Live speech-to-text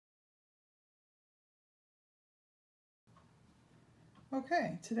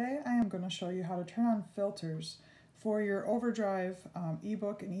Okay, today I am going to show you how to turn on filters for your Overdrive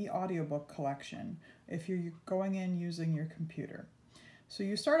ebook and e-audiobook collection if you're going in using your computer. So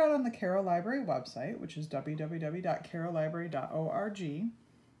you start out on the Carroll Library website, which is www.carrolllibrary.org,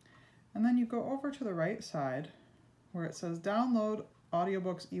 and then you go over to the right side where it says Download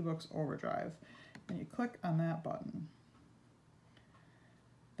Audiobooks, eBooks, Overdrive, and you click on that button.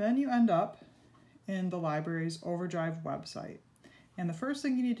 Then you end up in the library's Overdrive website. And the first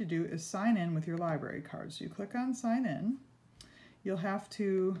thing you need to do is sign in with your library card. So you click on sign in. You'll have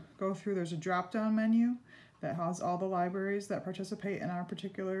to go through, there's a drop-down menu that has all the libraries that participate in our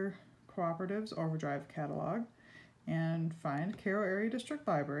particular cooperative's Overdrive catalog, and find Carroll Area District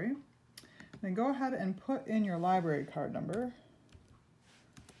Library. Then go ahead and put in your library card number.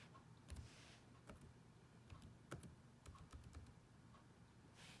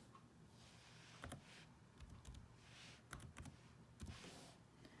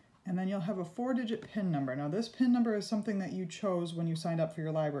 And then you'll have a 4-digit PIN number. Now this PIN number is something that you chose when you signed up for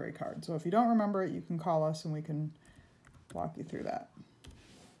your library card. So if you don't remember it, you can call us and we can walk you through that.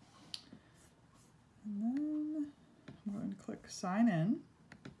 And then I'm going to click sign in.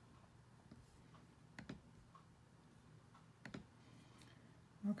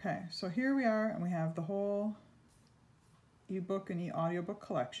 Okay, so here we are, and we have the whole ebook and e-audiobook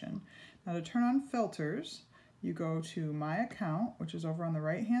collection. Now to turn on filters, you go to My Account, which is over on the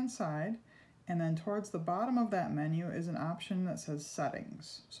right-hand side, and then towards the bottom of that menu is an option that says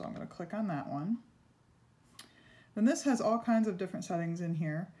Settings. So I'm going to click on that one. Then this has all kinds of different settings in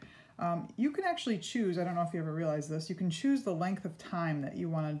here. You can actually choose, I don't know if you ever realized this, you can choose the length of time that you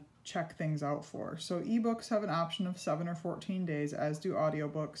want to check things out for. So ebooks have an option of 7 or 14 days, as do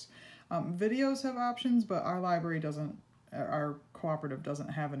audiobooks. Videos have options, but our library doesn't. Our cooperative doesn't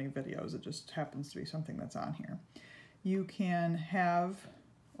have any videos. It just happens to be something that's on here. You can have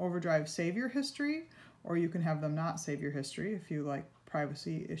Overdrive save your history, or you can have them not save your history if you like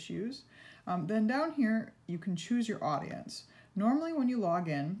privacy issues. Then down here, you can choose your audience. Normally when you log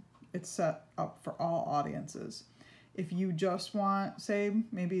in, it's set up for all audiences. If you just want, say,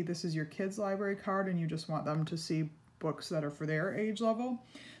 maybe this is your kids' library card and you just want them to see books that are for their age level,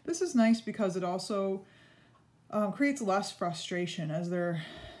 this is nice because it also creates less frustration as they're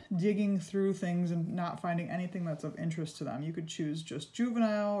digging through things and not finding anything that's of interest to them. You could choose just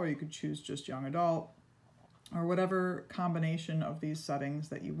juvenile, or you could choose just young adult, or whatever combination of these settings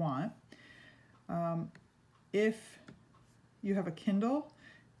that you want. If you have a Kindle,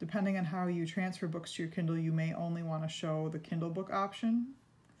 depending on how you transfer books to your Kindle, you may only want to show the Kindle book option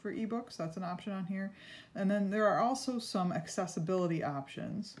for ebooks. That's an option on here. And then there are also some accessibility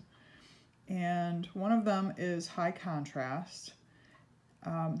options. And one of them is high contrast.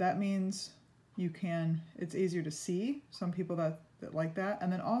 That means it's easier to see. Some people that like that.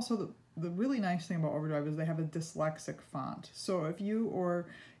 And then also the really nice thing about Overdrive is they have a dyslexic font. So if you or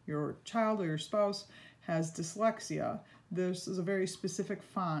your child or your spouse has dyslexia, this is a very specific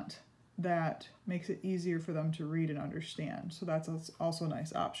font that makes it easier for them to read and understand. So that's also a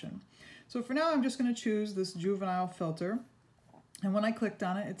nice option. So for now, I'm just going to choose this juvenile filter. And when I clicked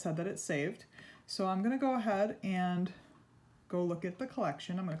on it, it said that it's saved. So I'm going to go ahead and go look at the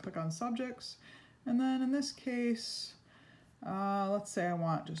collection. I'm going to click on subjects. And then in this case, let's say I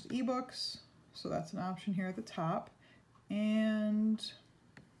want just ebooks. So that's an option here at the top. And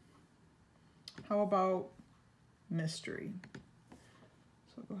how about mystery?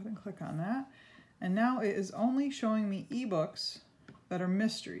 So go ahead and click on that. And now it is only showing me ebooks that are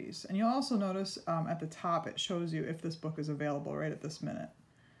mysteries. And you'll also notice at the top it shows you if this book is available right at this minute.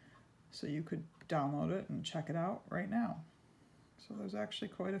 So you could download it and check it out right now. So there's actually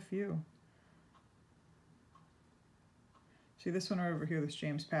quite a few. See this one right over here, this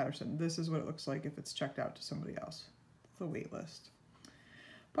James Patterson. This is what it looks like if it's checked out to somebody else. It's the wait list.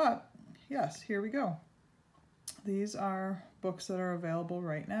 But yes, here we go. These are books that are available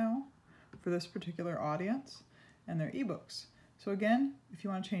right now for this particular audience, and they're ebooks. So again, if you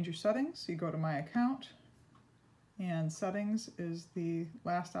want to change your settings, you go to My Account, and Settings is the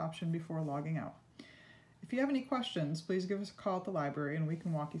last option before logging out. If you have any questions, please give us a call at the library and we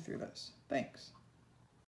can walk you through this. Thanks.